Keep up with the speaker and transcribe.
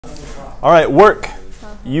All right, work.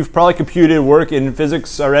 You've probably computed work in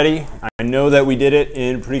physics already. I know that we did it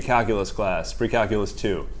in pre-calculus class, pre-calculus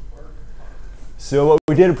 2. So what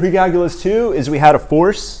we did in pre-calculus 2 is we had a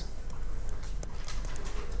force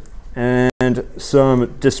and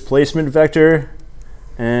some displacement vector,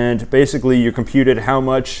 and basically you computed how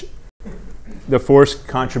much the force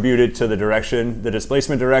contributed to the direction, the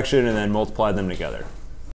displacement direction, and then multiplied them together.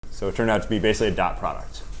 So it turned out to be basically a dot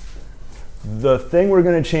product. The thing we're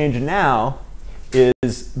going to change now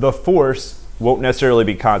is the force won't necessarily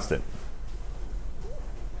be constant.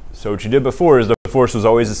 So what you did before is the force was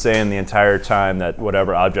always the same the entire time that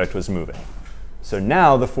whatever object was moving. So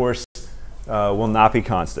now the force will not be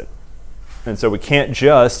constant. And so we can't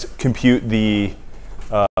just compute the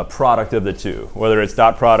product of the two, whether it's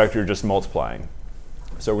dot product or just multiplying.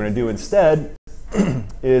 So what we're going to do instead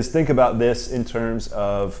is think about this in terms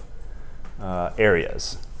of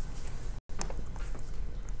areas.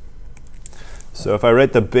 So if I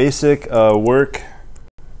write the basic work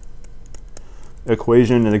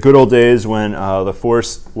equation in the good old days when the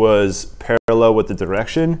force was parallel with the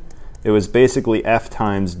direction, it was basically F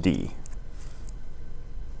times D.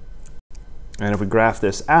 And if we graph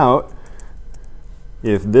this out,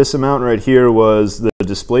 if this amount right here was the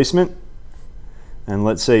displacement, and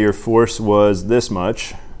let's say your force was this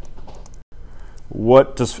much,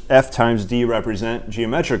 what does F times D represent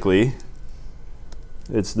geometrically?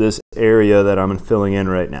 It's this area that I'm filling in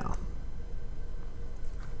right now.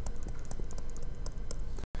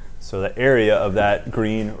 So the area of that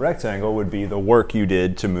green rectangle would be the work you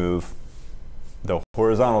did to move the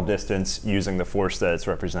horizontal distance using the force that's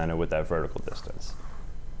represented with that vertical distance.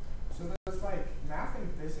 So does like math and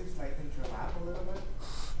physics like interlap a little bit?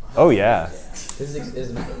 Oh yeah. Physics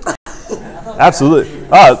is Absolutely.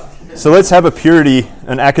 So let's have a purity,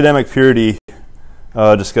 an academic purity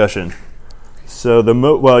discussion. So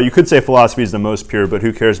well, you could say philosophy is the most pure, but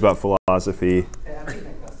who cares about philosophy?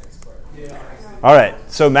 All right,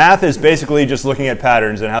 so math is basically just looking at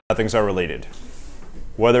patterns and how things are related.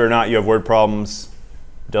 Whether or not you have word problems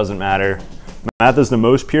doesn't matter. Math is the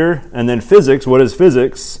most pure, and then physics, what is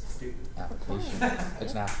physics?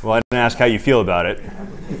 Well, I didn't ask how you feel about it.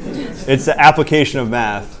 It's the application of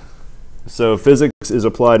math. So physics is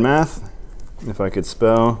applied math, if I could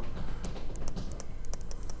spell.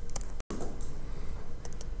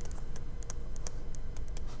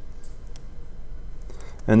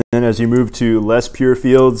 And then as you move to less pure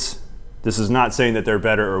fields, this is not saying that they're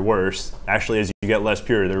better or worse. Actually, as you get less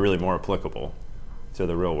pure, they're really more applicable to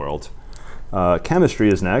the real world. Chemistry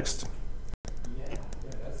is next.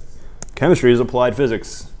 Chemistry is applied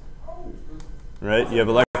physics. Right? You have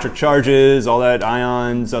electric charges, all that,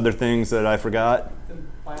 ions, other things that I forgot.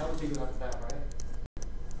 Biology is not that, right?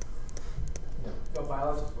 No,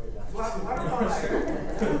 biology is way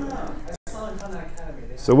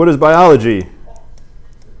down. So what is biology?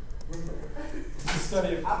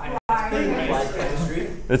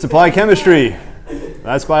 It's applied chemistry.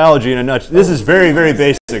 That's biology in a nutshell. This is very, very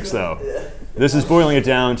basics, though. This is boiling it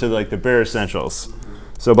down to like the bare essentials.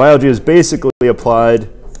 So biology is basically applied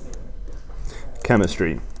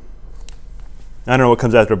chemistry. I don't know what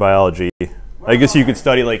comes after biology. I guess you could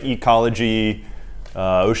study like ecology,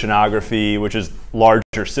 oceanography, which is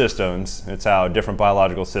larger systems. It's how different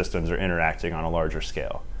biological systems are interacting on a larger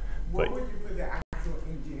scale. What would you put the actual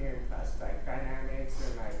engineering class, like dynamics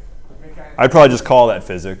and like mechanics? I'd probably just call that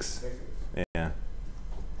physics. Yeah.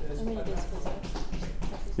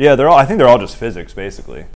 Yeah, I think they're all just physics,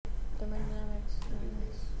 basically.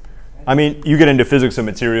 I mean, you get into physics of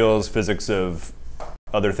materials, physics of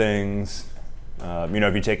other things. You know,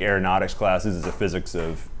 if you take aeronautics classes, it's a physics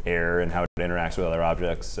of air and how it interacts with other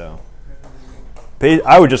objects. So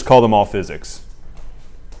I would just call them all physics.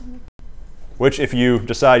 Which, if you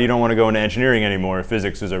decide you don't want to go into engineering anymore,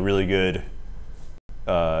 physics is a really good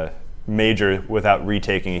major without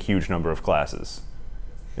retaking a huge number of classes.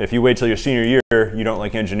 If you wait till your senior year, you don't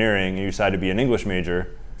like engineering, and you decide to be an English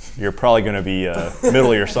major, you're probably going to be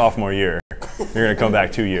middle of your sophomore year. You're going to come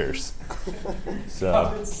back 2 years.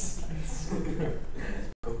 So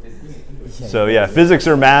yeah, physics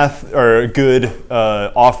or math are a good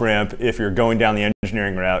off-ramp if you're going down the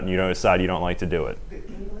engineering route and you decide you don't like to do it.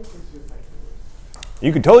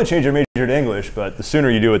 You can totally change your major to English, but the sooner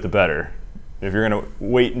you do it, the better. If you're going to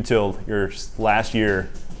wait until your last year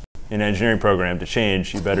in an engineering program to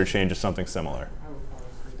change, you better change to something similar.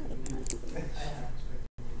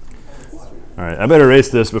 All right, I better erase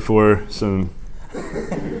this before some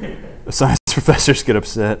science professors get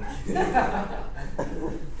upset.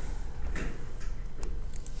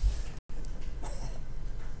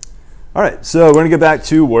 All right, so we're going to get back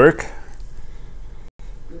to work.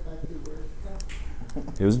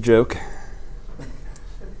 It was a joke.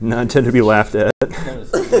 Not intended to be laughed at.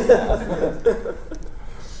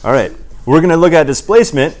 All right. We're going to look at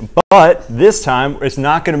displacement, but this time it's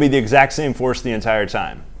not going to be the exact same force the entire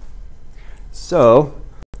time. So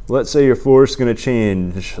let's say your force is going to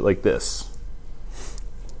change like this.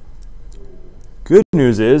 Good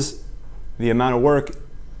news is the amount of work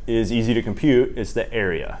is easy to compute. It's the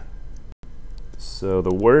area. So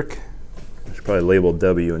the work, I should probably label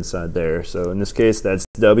W inside there. So in this case, that's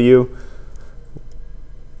W.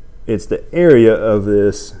 It's the area of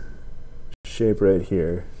this shape right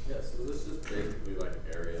here. Yeah, so this is basically like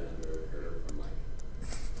area under a curve from like...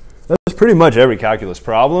 That's pretty much every calculus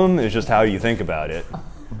problem. It's just how you think about it.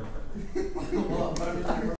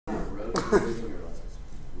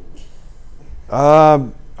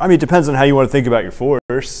 I mean, it depends on how you want to think about your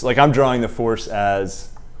force. Like I'm drawing the force as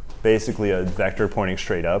basically a vector pointing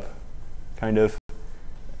straight up, kind of.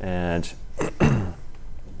 And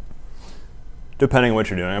depending on what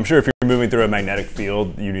you're doing. I'm sure if you're moving through a magnetic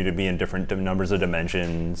field, you need to be in different numbers of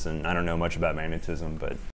dimensions. And I don't know much about magnetism,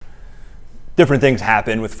 but different things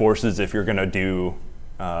happen with forces if you're going to do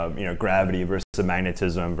gravity versus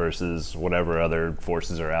magnetism versus whatever other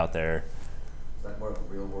forces are out there. It's like more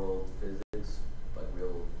of real world physics, like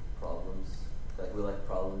real problems, like real life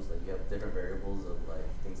problems, like you have different variables of like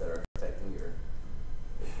things that are affecting your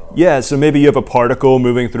problem. Yeah, so maybe you have a particle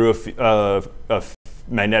moving through a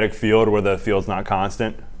magnetic field where the field's not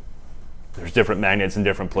constant. There's different magnets in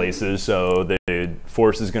different places, so the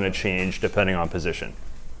force is going to change depending on position.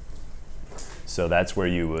 So that's where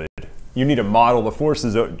you need to model the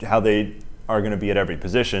forces, how they are going to be at every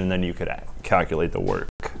position, and then you could calculate the work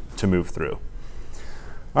to move through.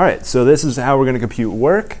 All right, so this is how we're going to compute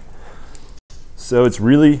work. So it's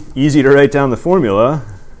really easy to write down the formula.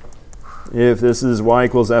 If this is y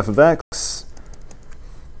equals f of x,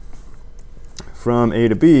 from a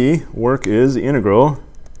to b, work is the integral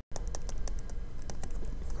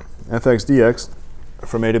fx dx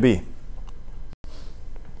from a to b.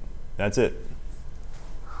 That's it.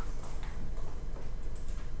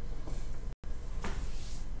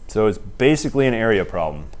 So it's basically an area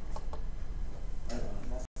problem.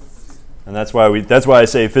 And that's why I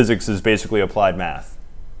say physics is basically applied math.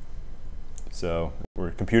 So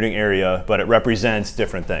we're computing area, but it represents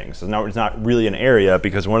different things. So it's not really an area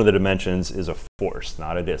because one of the dimensions is a force,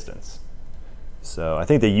 not a distance. So I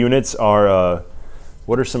think the units are,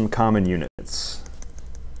 what are some common units?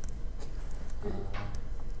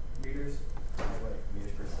 Meters?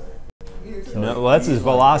 Meters per second. No, well, that's his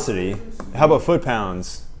velocity. How about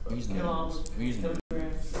foot-pounds? We use newtons.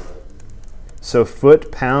 So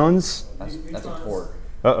foot-pounds? That's a torque.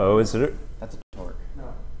 Uh-oh, is it? That's a torque.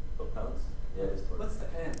 No. Foot pounds? Yeah, it's torque. What's the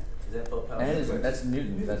N? Is that foot pounds? That's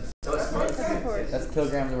newtons. That's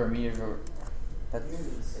kilograms over meters over. That's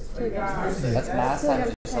mass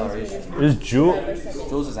times acceleration. Is joule?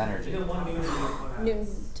 Joules is energy.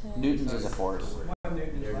 Newtons is a force.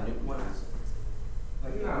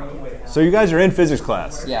 So you guys are in physics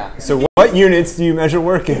class. Yeah. So what units do you measure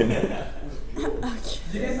work in?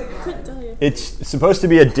 It's supposed to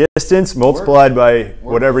be a distance multiplied by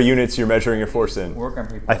whatever units you're measuring your force in. Work on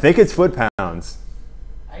paper. I think it's foot-pounds.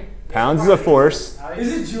 Pounds is a force.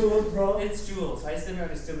 Is it joules, bro? It's joules. I still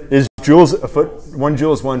understood it. Is joules a foot? 1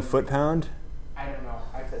 joule is 1 foot-pound? I don't know.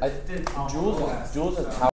 Joules is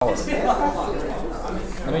power.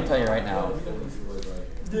 Let me tell you right now.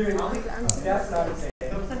 Dude, that's not insane.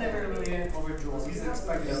 Those are never really in over joules. He's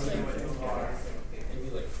expecting to do it.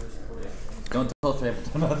 Don't tell Trey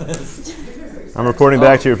about this. I'm reporting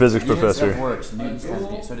back to your physics Units professor. of works. Newtons times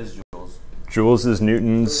meters. So does joules. Joules is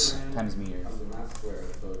newtons. Times meters.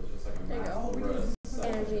 There you go.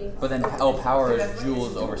 Energy. But then, power is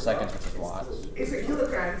joules over seconds, which is watts. It's a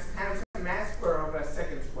kilograms times a mass square over a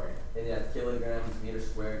second square. And yeah, kilograms, meters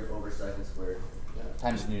squared over second squared.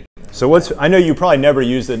 Times newton. So I know you probably never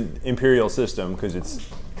use the imperial system because it's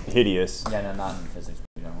hideous. Yeah, no, not in physics.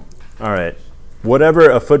 We don't. All right. Whatever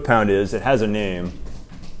a foot-pound is, it has a name.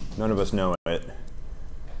 None of us know it.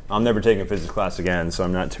 I'm never taking physics class again, so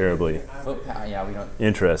I'm not terribly Yeah, we don't.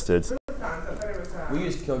 interested. We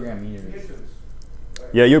use kilogram meters.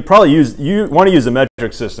 Yeah, you want to use a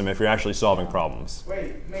metric system if you're actually solving problems.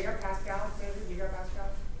 Wait, megapascal, maybe gigapascal?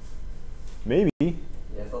 Maybe.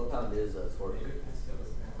 Yeah, foot pound is a torque.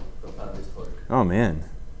 Foot pound is torque. Oh man,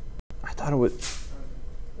 I thought it would.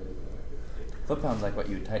 Foot pound's like what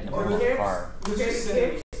you would tighten up a car.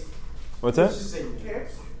 Kips? What's that?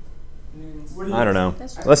 Kips? I don't know.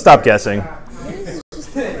 Let's stop guessing.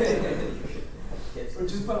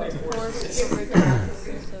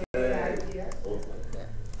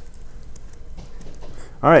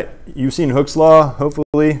 All right, you've seen Hooke's law,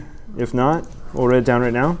 hopefully. If not, we'll write it down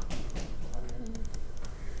right now.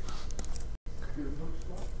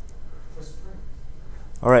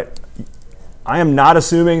 All right, I am not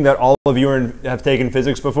assuming that all of you have taken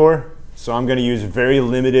physics before, so I'm going to use very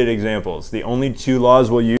limited examples. The only two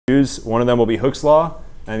laws we'll use, one of them will be Hooke's law,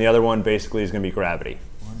 and the other one basically is going to be gravity.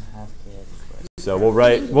 1/2 kx². So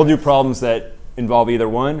we'll do problems that involve either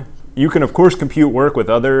one. You can, of course, compute work with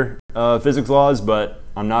other physics laws, but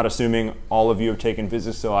I'm not assuming all of you have taken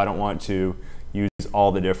physics, so I don't want to use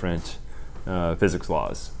all the different physics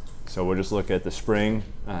laws. So we'll just look at the spring,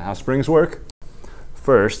 how springs work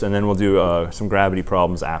first, and then we'll do some gravity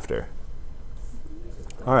problems after.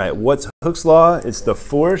 All right, what's Hooke's law? It's the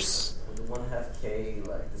force. 1/2 k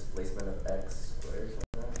like displacement of x squared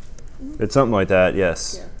or something. It's something like that,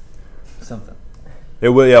 yes. Yeah. Something. It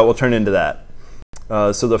will, yeah, we'll turn into that.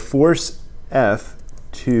 So the force F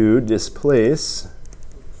to displace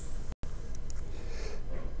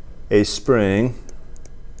a spring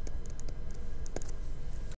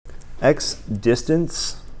x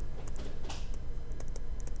distance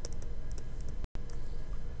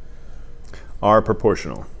are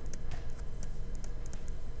proportional.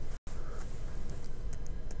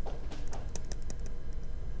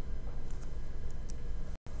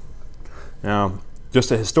 Now, just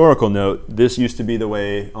a historical note, this used to be the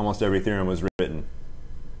way almost every theorem was written.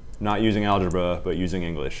 Not using algebra, but using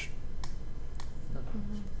English.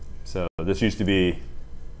 So this used to be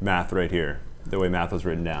math right here, the way math was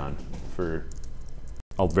written down for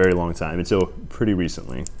a very long time, until pretty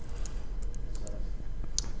recently.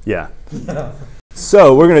 Yeah.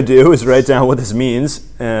 So what we're going to do is write down what this means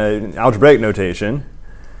in algebraic notation.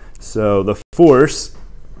 So the force,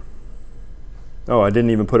 oh, I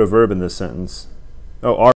didn't even put a verb in this sentence.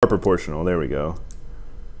 Oh, are proportional, there we go.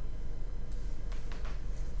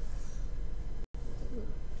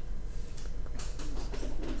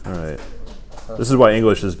 All right, this is why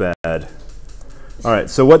English is bad. All right,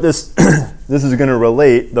 so what this, this is going to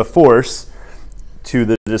relate the force to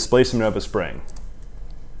the displacement of a spring.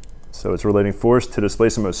 So it's relating force to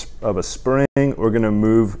displacement of a spring. We're going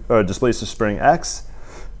to displace the spring x.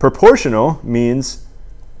 Proportional means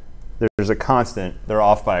there's a constant. They're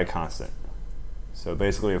off by a constant. So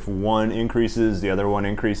basically, if one increases, the other one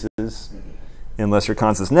increases. Unless your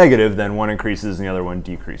constant's negative, then one increases and the other one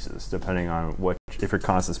decreases, depending on if your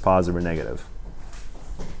constant's positive or negative.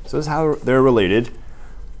 So this is how they're related.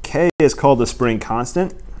 K is called the spring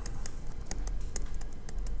constant.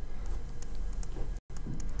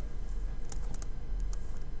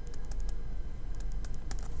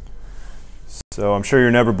 So I'm sure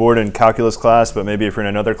you're never bored in calculus class, but maybe if you're in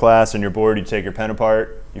another class and you're bored, you take your pen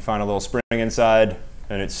apart, you find a little spring inside,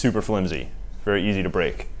 and it's super flimsy, very easy to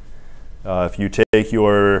break. If you take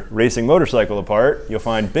your racing motorcycle apart, you'll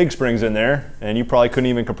find big springs in there, and you probably couldn't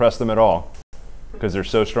even compress them at all because they're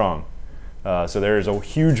so strong. So there's a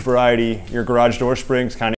huge variety. Your garage door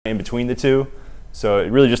spring's kind of in between the two. So it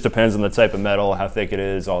really just depends on the type of metal, how thick it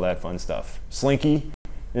is, all that fun stuff. Slinky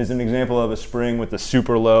is an example of a spring with a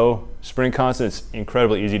super low spring constant. It's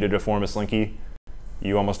incredibly easy to deform a slinky.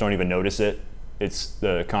 You almost don't even notice it.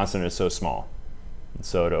 The constant is so small. And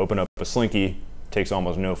so to open up a slinky takes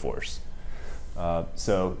almost no force.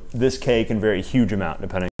 So this K can vary a huge amount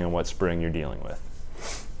depending on what spring you're dealing with.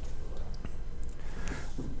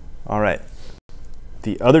 All right.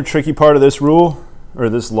 The other tricky part of this rule, or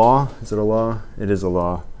this law, is it a law? It is a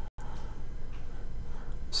law.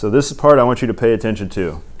 So this part I want you to pay attention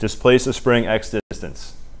to. Displace a spring x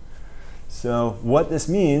distance. So what this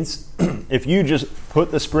means, if you just put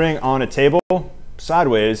the spring on a table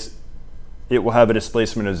sideways, it will have a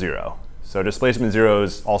displacement of 0. So displacement 0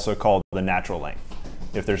 is also called the natural length.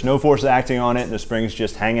 If there's no force acting on it and the spring's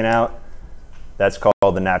just hanging out, that's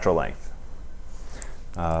called the natural length.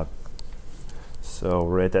 So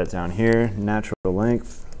write that down here, natural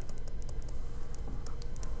length.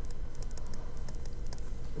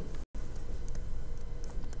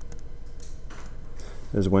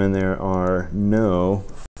 Is when there are no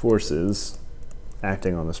forces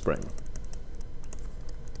acting on the spring.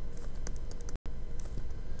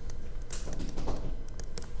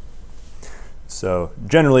 So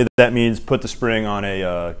generally that means put the spring on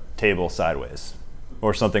a table sideways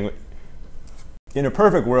or something. In a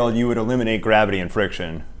perfect world, you would eliminate gravity and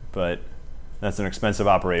friction, but that's an expensive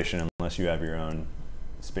operation unless you have your own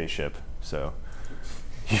spaceship. So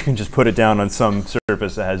you can just put it down on some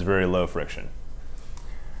surface that has very low friction.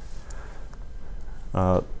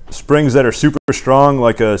 Springs that are super strong,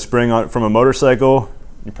 like a spring from a motorcycle,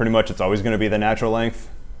 pretty much it's always going to be the natural length,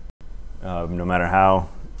 no matter how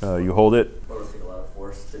you hold it. Or it'll take a lot of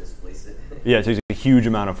force to displace it. Yeah, it takes a huge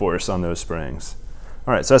amount of force on those springs.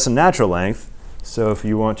 All right, so that's a natural length. So if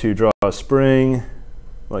you want to draw a spring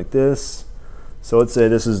like this, so let's say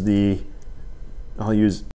this is I'll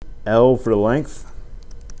use L for the length.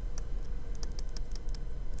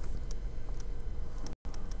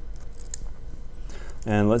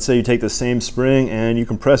 And let's say you take the same spring and you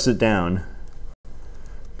compress it down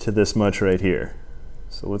to this much right here.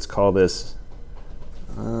 So let's call this,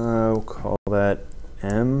 we'll call that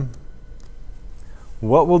M.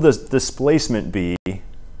 What will this displacement be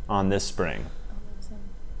on this spring?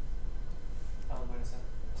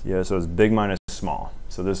 Yeah, so it's big minus small.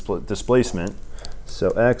 So this displacement, so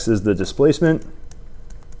X is the displacement.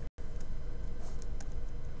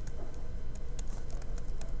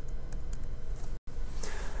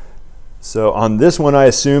 So on this one, I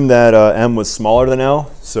assume that M was smaller than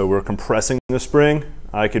L, so we're compressing the spring.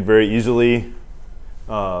 I could very easily,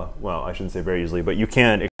 well, I shouldn't say very easily, but you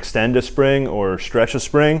can extend a spring or stretch a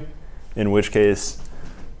spring, in which case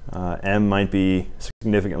M might be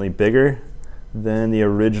significantly bigger than the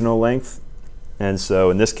original length. And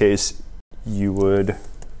so in this case, you would,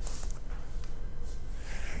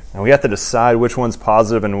 and we have to decide which one's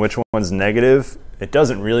positive and which one's negative. It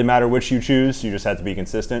doesn't really matter which you choose, you just have to be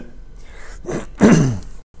consistent.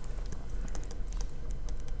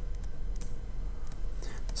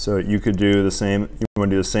 So you could do the same, you want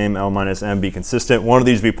to do the same L minus M, be consistent. One of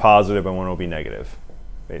these will be positive and one will be negative,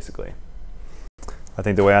 basically. I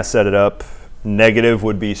think the way I set it up, negative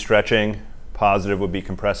would be stretching, positive would be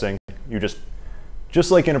compressing. You just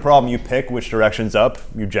like in a problem, you pick which direction's up.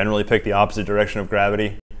 You generally pick the opposite direction of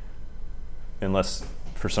gravity, unless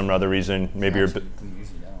for some other reason, maybe We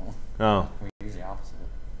usually don't. Oh. We're usually opposite.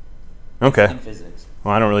 Okay. In physics.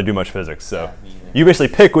 Well, I don't really do much physics, so Yeah, me either. you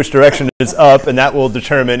basically pick which direction is up, and that will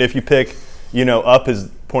determine if you pick, up is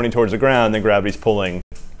pointing towards the ground, then gravity's pulling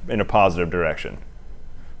in a positive direction.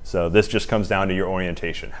 So this just comes down to your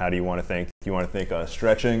orientation. How do you want to think? Do you want to think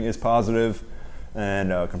stretching is positive and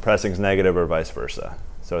compressing is negative, or vice versa?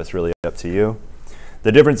 So it's really up to you.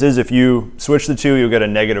 The difference is if you switch the two, you'll get a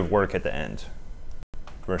negative work at the end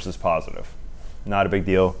versus positive. Not a big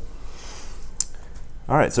deal.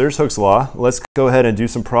 All right, so there's Hooke's law. Let's go ahead and do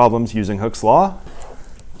some problems using Hooke's law.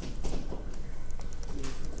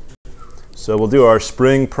 So we'll do our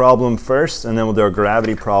spring problem first, and then we'll do our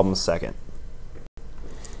gravity problem second.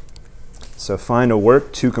 So find a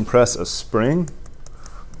work to compress a spring.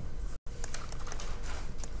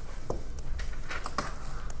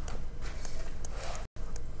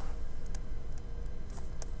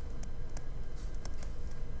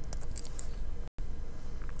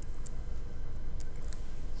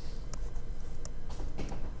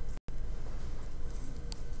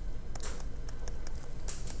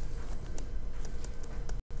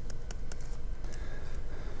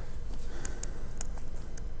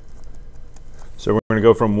 So we're going to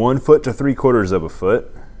go from 1 foot to 3/4 of a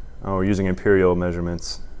foot. Oh, we're using imperial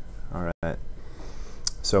measurements. All right.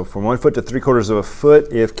 So from 1 foot to 3/4 of a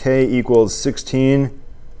foot, if K equals 16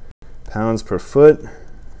 pounds per foot,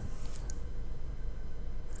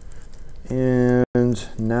 and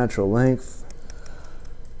natural length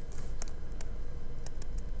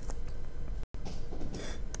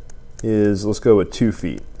is, let's go with 2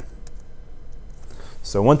 feet.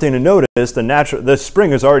 So one thing to notice, the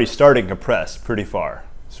spring is already starting compressed pretty far.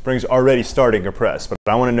 Spring's already starting compressed, but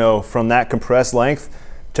I want to know from that compressed length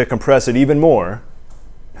to compress it even more,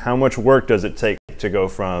 how much work does it take to go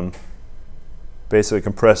from basically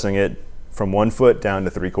compressing it from 1 foot down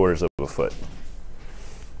to 3/4 of a foot.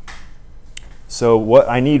 So what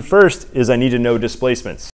I need first is I need to know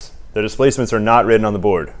displacements. The displacements are not written on the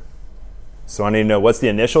board. So I need to know what's the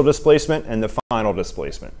initial displacement and the final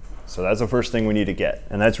displacement. So that's the first thing we need to get.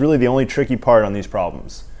 And that's really the only tricky part on these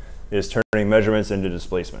problems, is turning measurements into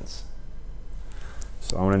displacements.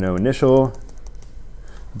 So I want to know initial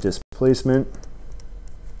displacement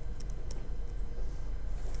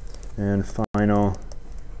and final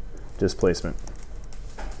displacement.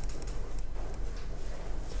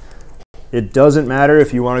 It doesn't matter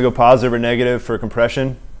if you want to go positive or negative for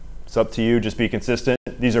compression. It's up to you, just be consistent.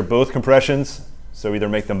 These are both compressions, so either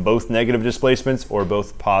make them both negative displacements or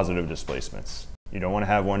both positive displacements. You don't want to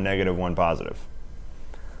have one negative, one positive.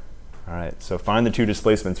 All right, so find the two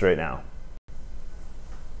displacements right now.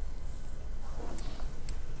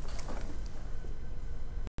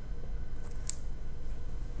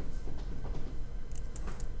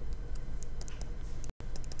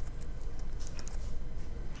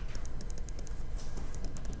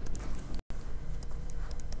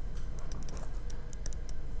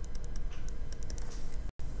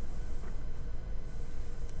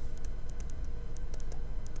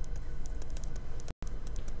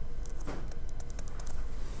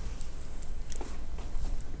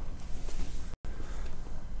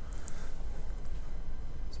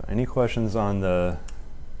 any questions on the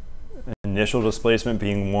initial displacement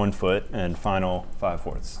being 1 foot and final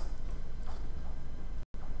 5/4?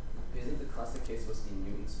 Isn't the classic case supposed to be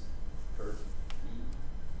newtons per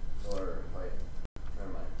feet? Or, like,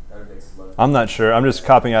 never mind. That would make slow. I'm not sure. I'm just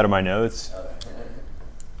copying out of my notes. Okay.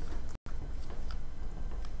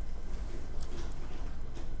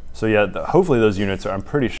 So yeah, hopefully those units are, I'm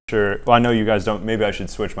pretty sure, well, I know you guys don't, maybe I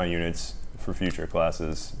should switch my units for future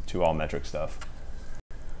classes to all metric stuff.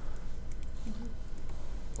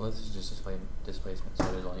 Well, this is just displacement, so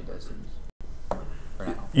there's only distance for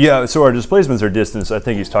now. Yeah, so our displacements are distance. I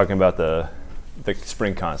think he's talking about the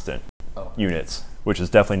spring constant units, which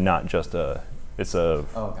is definitely not just it's a,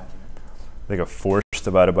 Gotcha. like a force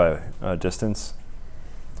divided by distance.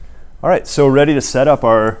 All right, so ready to set up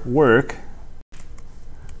our work.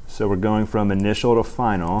 So we're going from initial to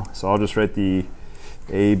final. So I'll just write the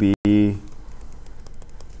AB fx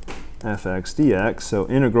dx. So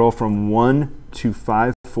integral from 1 to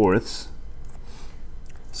 5/4.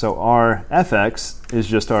 So our fx is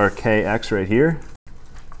just our kx right here.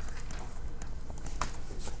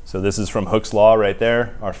 So this is from Hooke's law right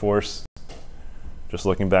there, our force. Just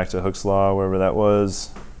looking back to Hooke's law, wherever that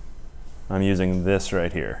was, I'm using this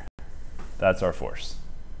right here. That's our force.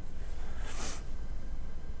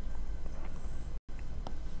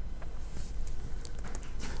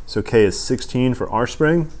 So K is 16 for our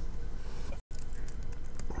spring.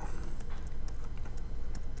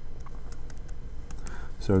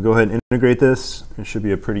 So go ahead and integrate this. It should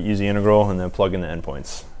be a pretty easy integral, and then plug in the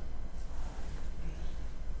endpoints.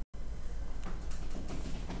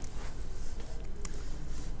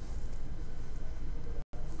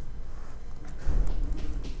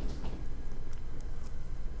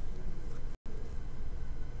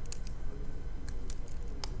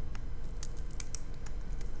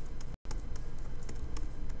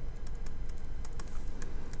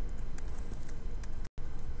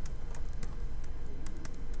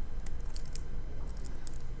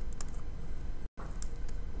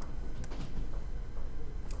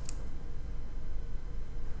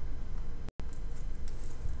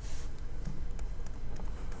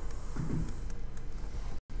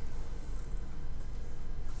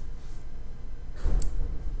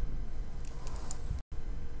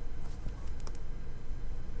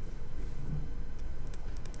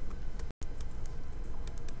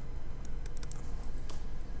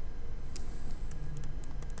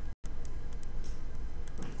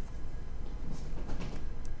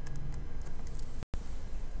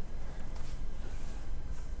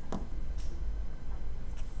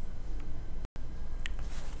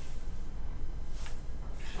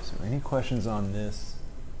 Any questions on this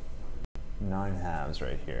 9/2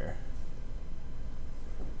 right here?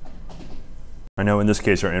 I know in this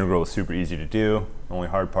case our integral was super easy to do. The only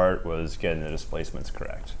hard part was getting the displacements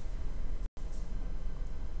correct.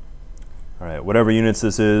 All right, whatever units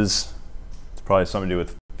this is, it's probably something to do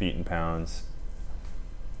with feet and pounds.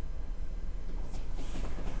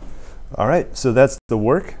 All right, so that's the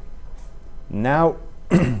work. Now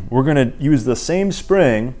we're going to use the same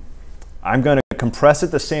spring. I'm going to compress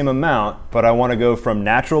it the same amount, but I want to go from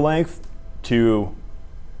natural length to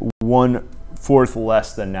 1/4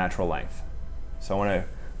 less than natural length. So I want to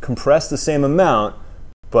compress the same amount,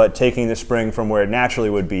 but taking the spring from where it naturally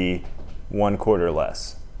would be 1/4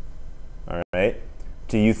 less. All right.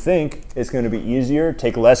 Do you think it's going to be easier,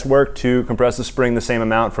 take less work to compress the spring the same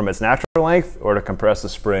amount from its natural length, or to compress the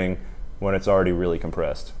spring when it's already really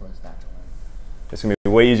compressed? From its natural length. It's going to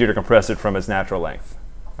be way easier to compress it from its natural length.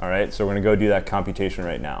 All right, so we're going to go do that computation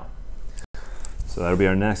right now. So that'll be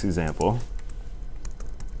our next example.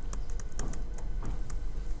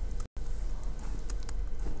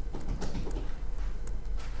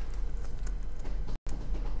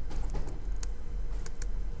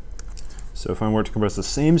 So if I were to compress the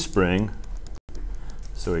same spring,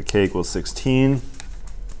 so a K equals 16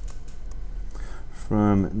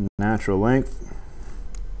 from natural length,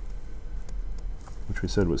 which we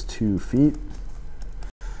said was 2 feet,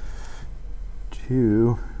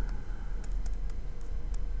 to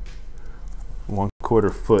 1/4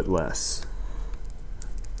 foot less.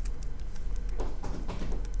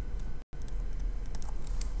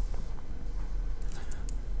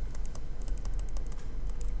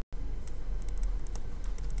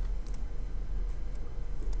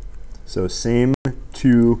 So same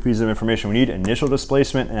two pieces of information we need: initial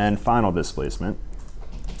displacement and final displacement.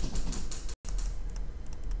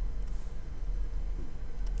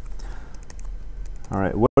 All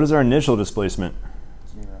right, what is our initial displacement?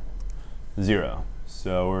 0.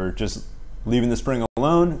 So we're just leaving the spring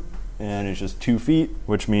alone, and it's just 2 feet,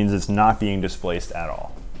 which means it's not being displaced at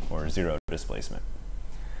all, or 0 displacement.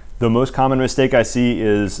 The most common mistake I see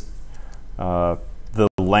is the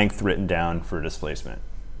length written down for displacement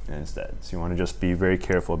instead. So you want to just be very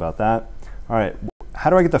careful about that. All right,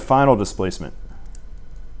 how do I get the final displacement?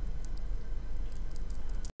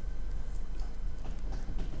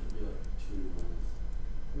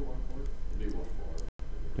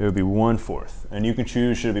 It would be 1/4. And you can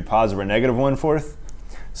choose, should it be positive or negative 1/4?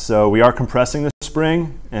 So we are compressing the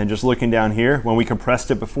spring, and just looking down here, when we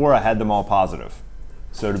compressed it before, I had them all positive.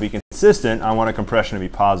 So to be consistent, I want a compression to be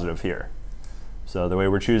positive here. So the way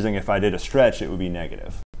we're choosing, if I did a stretch, it would be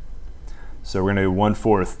negative. So we're going to do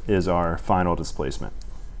 1/4 is our final displacement.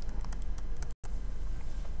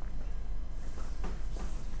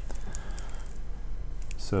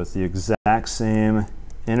 So it's the exact same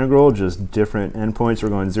integral, just different endpoints. We're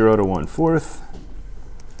going 0 to 1/4,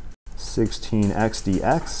 16x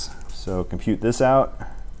dx. So compute this out.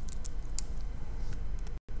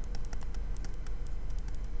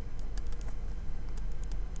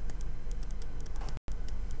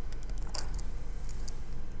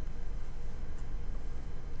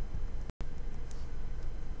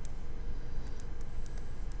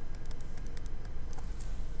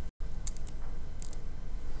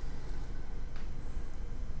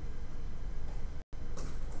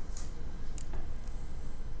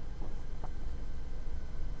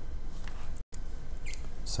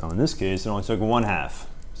 So in this case, it only took 1/2.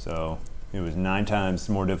 So it was 9 times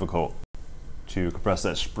more difficult to compress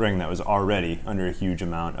that spring that was already under a huge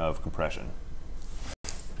amount of compression.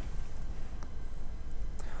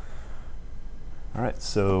 All right,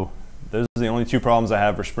 so those are the only 2 problems I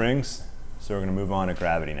have for springs. So we're going to move on to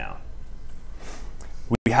gravity now.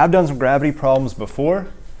 We have done some gravity problems before.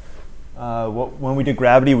 When we did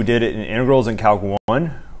gravity, we did it in integrals in Calc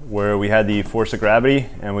 1, where we had the force of gravity,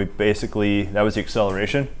 and we basically, that was the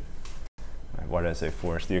acceleration. Why did I say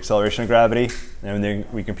force? The acceleration of gravity, and then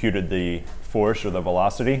we computed the force or the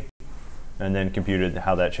velocity, and then computed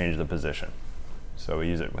how that changed the position. So we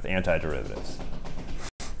use it with antiderivatives.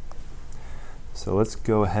 So let's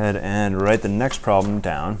go ahead and write the next problem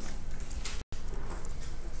down.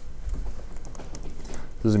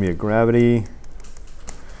 This is going to be a gravity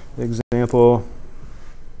example.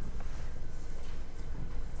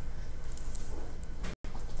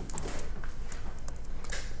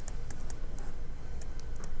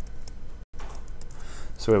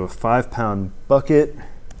 So we have a 5-pound bucket,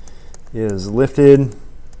 is lifted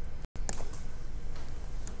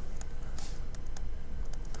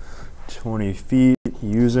 20 feet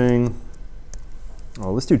using,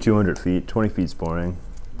 oh, let's do 200 feet. 20 feet's boring.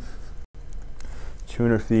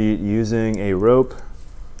 200 feet using a rope.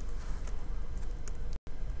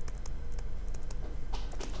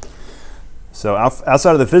 So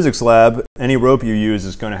outside of the physics lab, any rope you use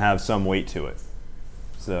is going to have some weight to it.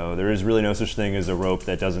 So there is really no such thing as a rope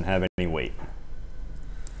that doesn't have any weight.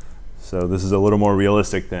 So this is a little more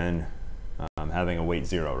realistic than having a weight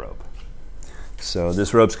 0 rope. So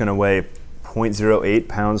this rope's going to weigh 0.08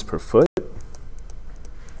 pounds per foot.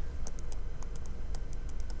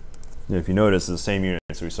 And if you notice, it's the same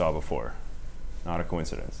units we saw before. Not a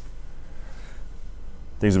coincidence.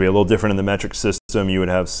 Things would be a little different in the metric system. You would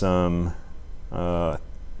have some, I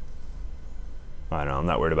don't know, I'm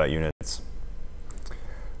not worried about units.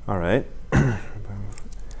 All right.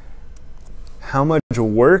 How much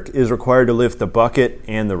work is required to lift the bucket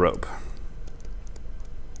and the rope?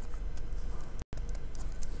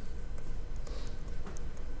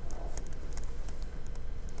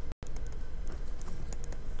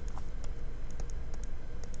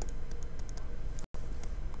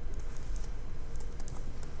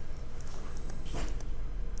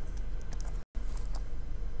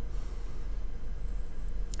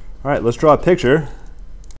 All right, let's draw a picture.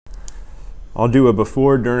 I'll do a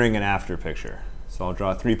before, during, and after picture. So I'll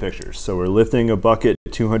draw 3 pictures. So we're lifting a bucket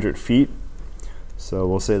 200 feet. So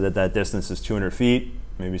we'll say that that distance is 200 feet.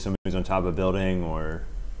 Maybe somebody's on top of a building or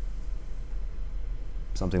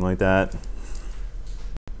something like that.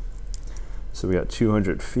 So we got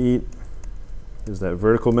 200 feet. Is that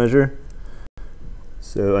vertical measure?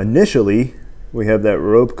 So initially, we have that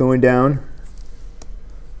rope going down.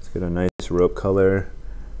 Let's get a nice rope color.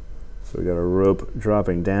 So we got a rope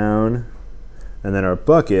dropping down, and then our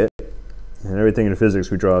bucket, and everything in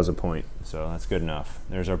physics we draw as a point. So that's good enough.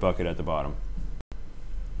 There's our bucket at the bottom.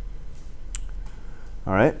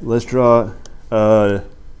 All right, let's draw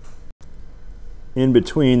in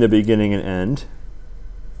between the beginning and end.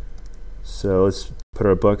 So let's put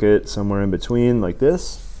our bucket somewhere in between like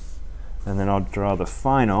this, and then I'll draw the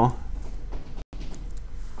final.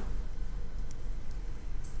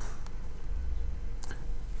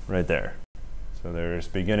 Right there. So there's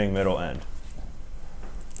beginning, middle, end.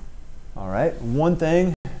 All right, one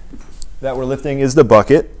thing that we're lifting is the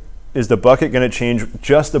bucket. Is the bucket going to change,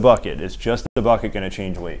 just the bucket? Is just the bucket going to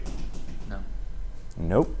change weight? No.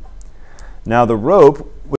 Nope. Now the rope,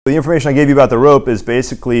 well, the information I gave you about the rope is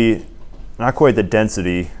basically not quite the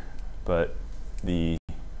density, but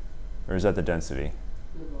or is that the density?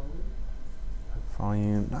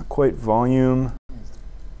 Volume, not quite volume.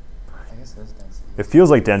 I guess that's density. It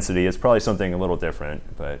feels like density. It's probably something a little different,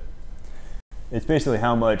 but it's basically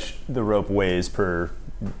how much the rope weighs per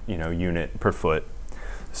unit per foot.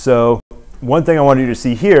 So one thing I wanted you to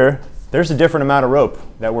see here, there's a different amount of rope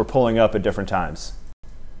that we're pulling up at different times.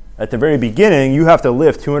 At the very beginning, you have to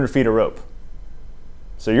lift 200 feet of rope.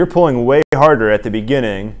 So you're pulling way harder at the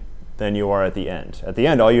beginning than you are at the end. At the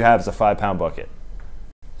end, all you have is a 5-pound bucket.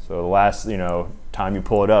 So the last time you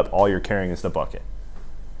pull it up, all you're carrying is the bucket.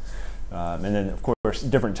 And then, of course,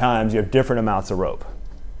 different times, you have different amounts of rope.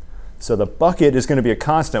 So the bucket is going to be a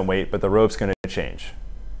constant weight, but the rope's going to change.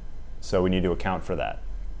 So we need to account for that.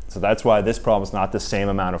 So that's why this problem is not the same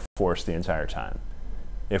amount of force the entire time.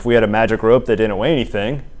 If we had a magic rope that didn't weigh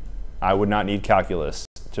anything, I would not need calculus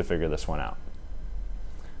to figure this one out.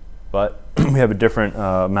 But we have a different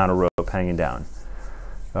amount of rope hanging down.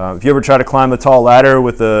 If you ever try to climb a tall ladder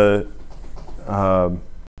with a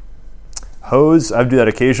hose, I do that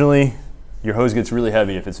occasionally. Your hose gets really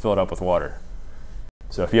heavy if it's filled up with water.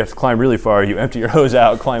 So if you have to climb really far, you empty your hose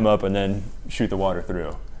out, climb up, and then shoot the water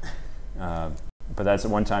through. But that's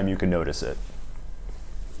one time you can notice it.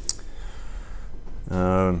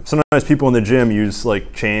 Sometimes people in the gym use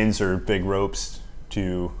like chains or big ropes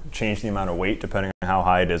to change the amount of weight depending on how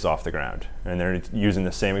high it is off the ground. And they're using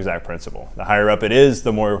the same exact principle. The higher up it is,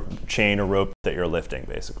 the more chain or rope that you're lifting,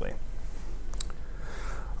 basically.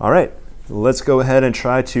 All right, let's go ahead and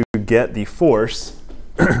try to get the force.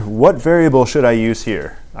 What variable should I use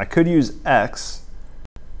here? I could use X,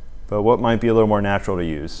 but what might be a little more natural to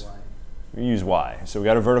use? We use Y. So we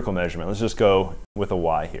got a vertical measurement. Let's just go with a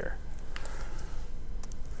Y here.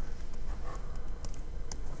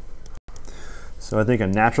 So I think a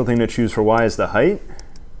natural thing to choose for Y is the height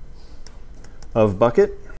of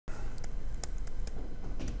bucket.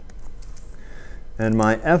 And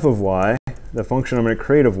my F of Y, the function I'm going to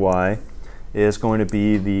create of Y, is going to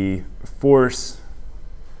be the force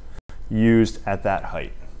used at that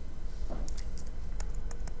height.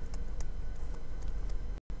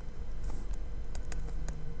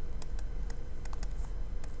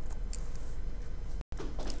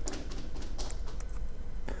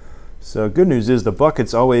 So good news is the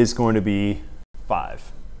bucket's always going to be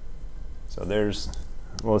 5. So there's,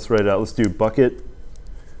 well, let's write it out. Let's do bucket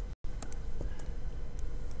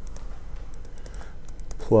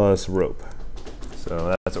plus rope.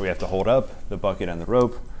 So that's what we have to hold up, the bucket and the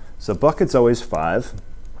rope. So bucket's always 5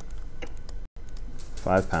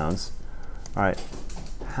 pounds. All right,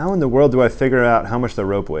 how in the world do I figure out how much the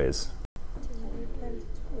rope weighs?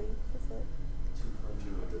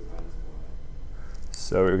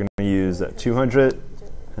 So we're going to use that 200,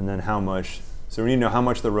 and then how much. So we need to know how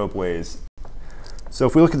much the rope weighs. So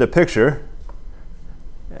if we look at the picture,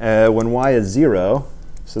 when Y is 0,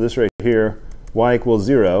 so this right here, Y equals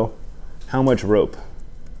 0, how much rope?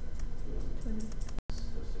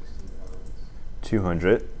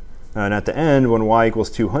 200. And at the end, when Y equals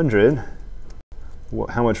 200,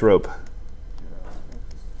 how much rope?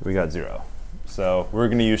 We got 0. So we're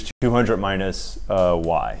going to use 200 minus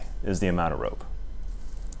Y is the amount of rope.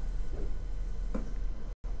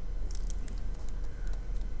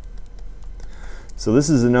 So this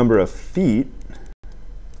is the number of feet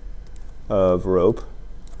of rope.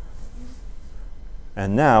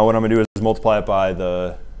 And now what I'm going to do is multiply it by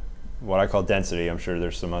the, what I call density. I'm sure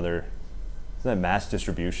there's some other, is that mass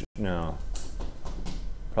distribution? No.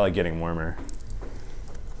 Probably getting warmer.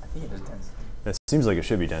 I think it is density. It seems like it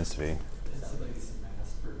should be density. It's like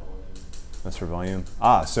mass per volume. Mass per volume?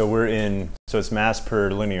 Ah, so we're in, so it's mass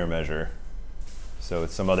per linear measure. So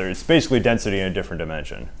it's some other, it's basically density in a different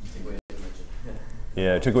dimension.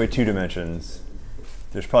 Yeah, it took away 2 dimensions.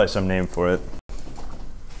 There's probably some name for it.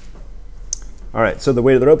 All right, so the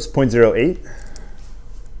weight of the rope is 0.08.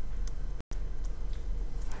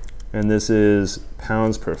 And this is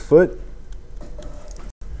pounds per foot.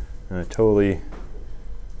 And I'm going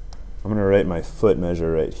to write my foot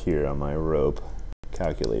measure right here on my rope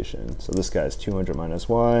calculation. So this guy's 200 minus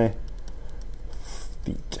Y,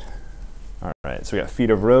 feet. All right, so we got feet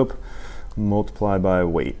of rope multiplied by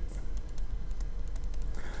weight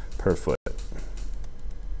per foot.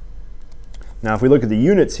 Now if we look at the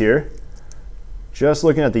units here, just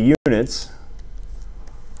looking at the units,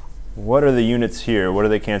 what are the units here? What do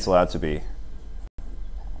they cancel out to be?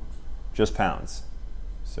 Just pounds.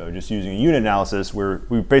 So just using a unit analysis,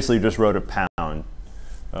 we basically just wrote a pound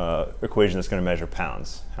equation that's going to measure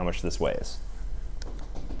pounds, how much this weighs.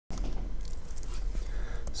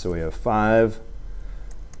 So we have 5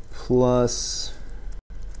 plus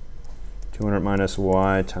 200 minus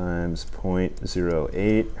y times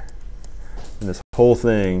 0.08. And this whole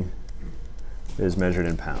thing is measured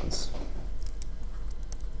in pounds.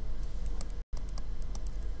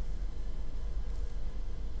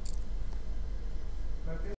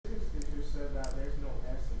 My physics teacher said that there's no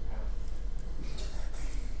S in pounds.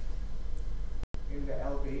 In the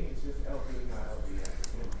LB, it's just LB, not LBS.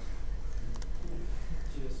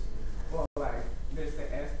 Well, like, there's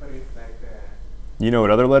the S, but it's like the... You know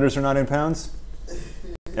what other letters are not in pounds?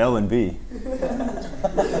 L and B.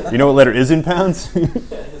 You know what letter is in pounds?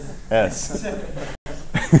 S.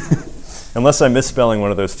 Unless I'm misspelling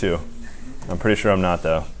one of those two. I'm pretty sure I'm not,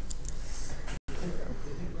 though.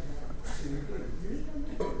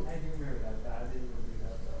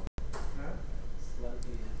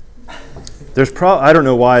 There's I don't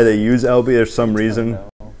know why they use LB. There's some reason.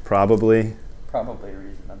 Probably. Probably a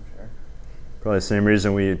reason, I'm sure. Probably the same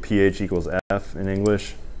reason we had pH equals F in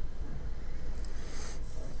English.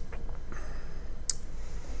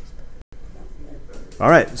 All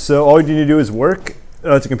right, so all you need to do is work.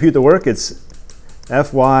 To compute the work, it's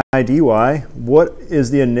Fy dy. What is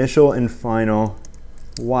the initial and final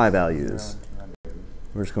y values?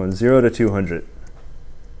 We're just going 0 to 200.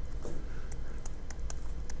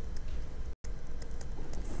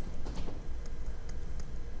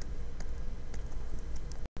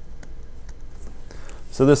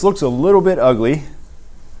 So this looks a little bit ugly.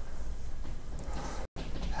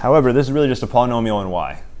 However, this is really just a polynomial in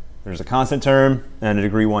y. There's a constant term and a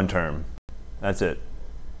degree 1 term. That's it.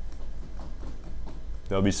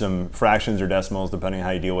 There'll be some fractions or decimals depending on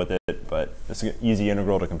how you deal with it, but it's an easy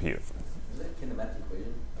integral to compute. Is that a kinematic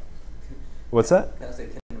equation? What's that? Kind of say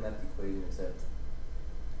kinematic equation, except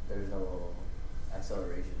there's no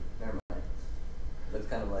acceleration. Never mind. It looks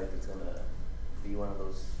kind of like it's gonna be one of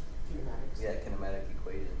those. Kinematics. Yeah, kinematic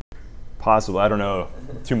equation. Possible. I don't know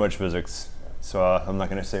too much physics, so I'm not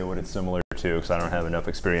going to say what it's similar to because I don't have enough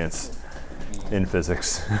experience in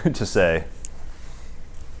physics to say.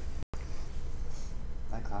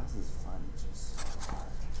 That class is fun. It's just so hard.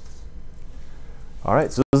 All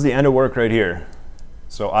right, so this is the end of work right here.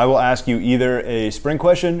 So I will ask you either a spring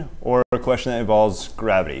question or a question that involves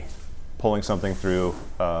gravity, pulling something through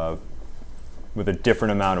with a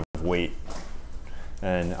different amount of weight.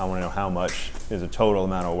 And I want to know how much is the total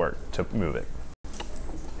amount of work to move it.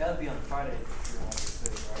 That'll be on Friday.